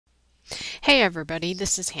Hey everybody,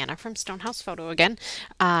 this is Hannah from Stonehouse Photo again.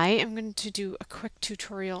 I am going to do a quick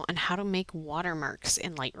tutorial on how to make watermarks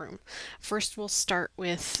in Lightroom. First we'll start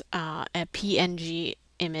with a PNG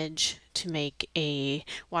image to make a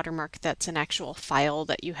watermark that's an actual file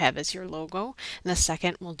that you have as your logo. And the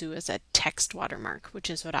second we'll do is a text watermark, which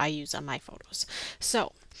is what I use on my photos.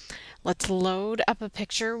 So let's load up a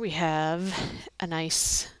picture. We have a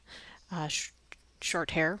nice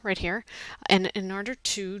short hair right here. And in order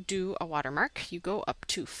to do a watermark, you go up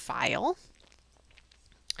to File,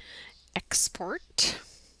 Export,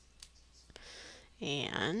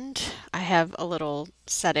 and I have a little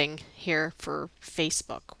setting here for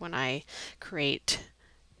Facebook when I create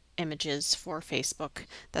images for Facebook.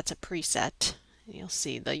 That's a preset. You'll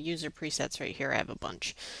see the user presets right here. I have a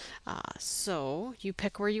bunch. So you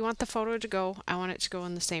pick where you want the photo to go. I want it to go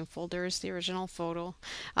in the same folder as the original photo.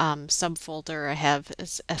 Subfolder I have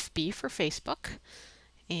is FB for Facebook.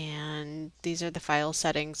 And these are the file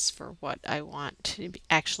settings for what I want to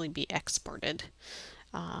actually be exported.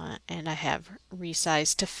 And I have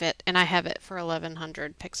resize to fit, and I have it for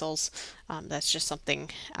 1100 pixels. That's just something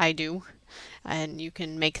I do, and you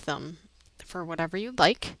can make them for whatever you'd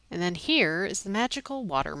like. And then here is the magical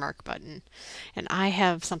watermark button, and I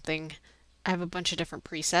have a bunch of different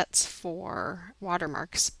presets for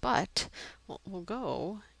watermarks, but what we'll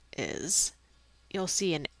go is you'll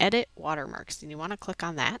see an edit watermarks, and you want to click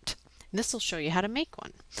on that. And this will show you how to make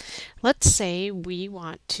one. Let's say we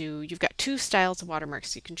want to, you've got two styles of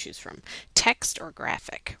watermarks you can choose from, text or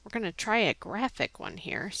graphic. We're going to try a graphic one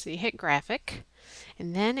here. So you hit graphic,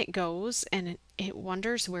 and then it goes and it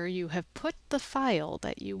wonders where you have put the file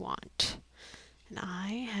that you want. And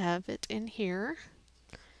I have it in here,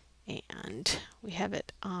 and we have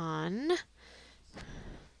it on.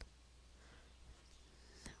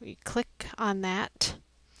 We click on that,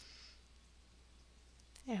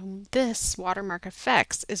 and this watermark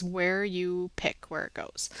effects is where you pick where it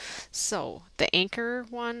goes. So the anchor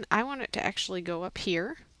one, I want it to actually go up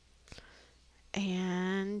here,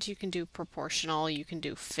 and you can do proportional, you can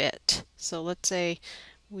do fit. So let's say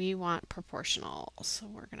we want proportional, so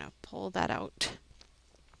we're going to pull that out.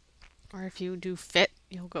 Or if you do fit,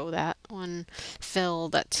 you'll go that one. Fill,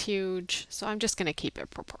 that's huge. So I'm just going to keep it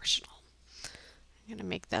proportional. I'm going to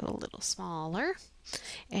make that a little smaller.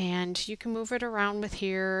 And you can move it around with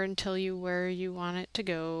here until where you want it to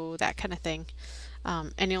go, that kind of thing.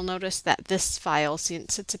 And you'll notice that this file,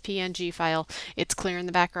 since it's a PNG file, it's clear in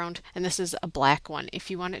the background, and this is a black one.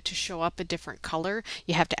 If you want it to show up a different color,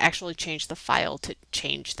 you have to actually change the file to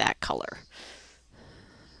change that color.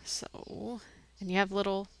 So, and you have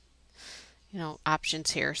little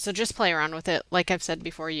options here. So just play around with it. Like I've said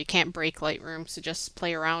before, you can't break Lightroom, so just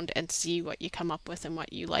play around and see what you come up with and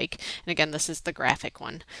what you like. And again, this is the graphic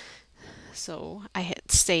one. So I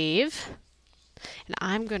hit save, and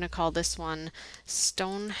I'm going to call this one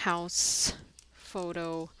Stonehouse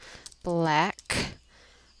Photo Black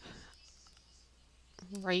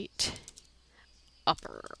Right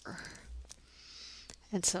Upper.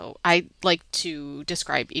 And so I like to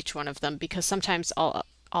describe each one of them because sometimes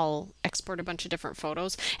I'll export a bunch of different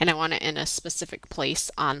photos and I want it in a specific place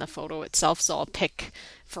on the photo itself. So I'll pick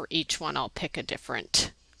for each one, I'll pick a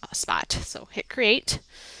different spot. So hit create,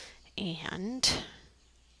 and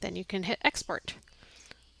then you can hit export.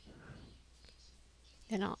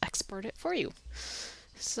 And I'll export it for you.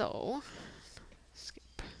 So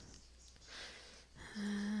skip.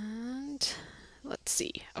 And let's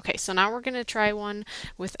see. Okay, so now we're going to try one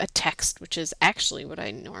with a text, which is actually what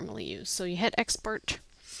I normally use. So you hit export,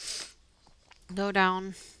 go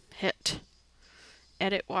down, hit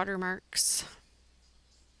edit watermarks,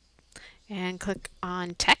 and click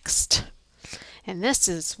on text. And this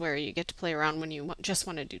is where you get to play around when you just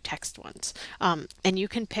want to do text ones. And you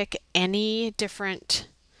can pick any different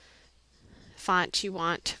font you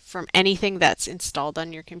want from anything that's installed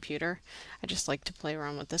on your computer. I just like to play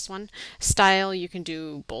around with this one. Style, you can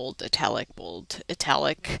do bold, italic,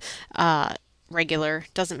 regular,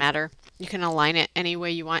 doesn't matter. You can align it any way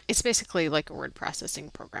you want. It's basically like a word processing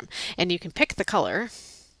program. And you can pick the color.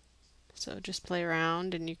 So just play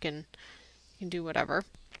around and you can do whatever.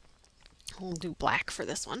 We'll do black for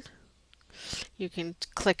this one. You can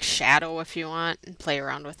click shadow if you want and play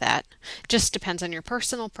around with that. Just depends on your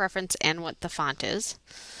personal preference and what the font is.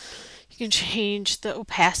 You can change the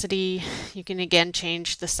opacity. You can again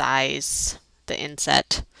change the size, the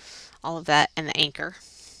inset, all of that, and the anchor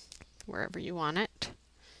wherever you want it.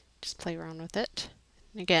 Just play around with it.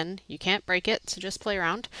 And again, you can't break it, so just play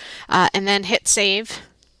around. And then hit save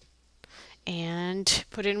and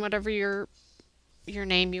put in whatever your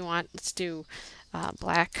name you want. Let's do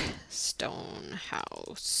Black Stonehouse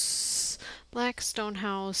Black stone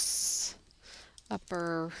house,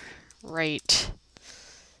 upper right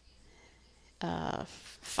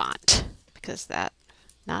font, because that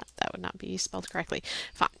would not be spelled correctly.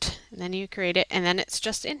 Font. And then you create it, and then it's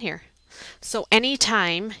just in here. So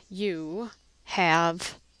anytime you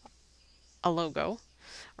have a logo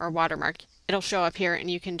or a watermark, it'll show up here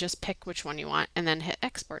and you can just pick which one you want and then hit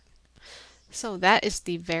export. So that is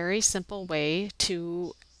the very simple way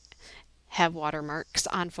to have watermarks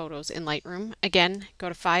on photos in Lightroom. Again, go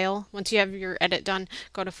to File. Once you have your edit done,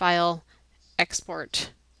 go to File,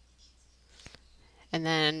 Export, and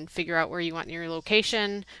then figure out where you want your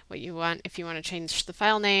location, what you want, if you want to change the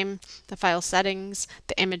file name, the file settings,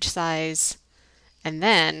 the image size, and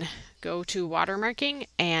then go to watermarking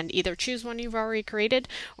and either choose one you've already created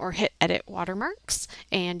or hit Edit Watermarks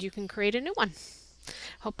and you can create a new one.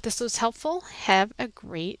 Hope this was helpful. Have a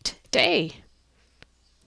great day.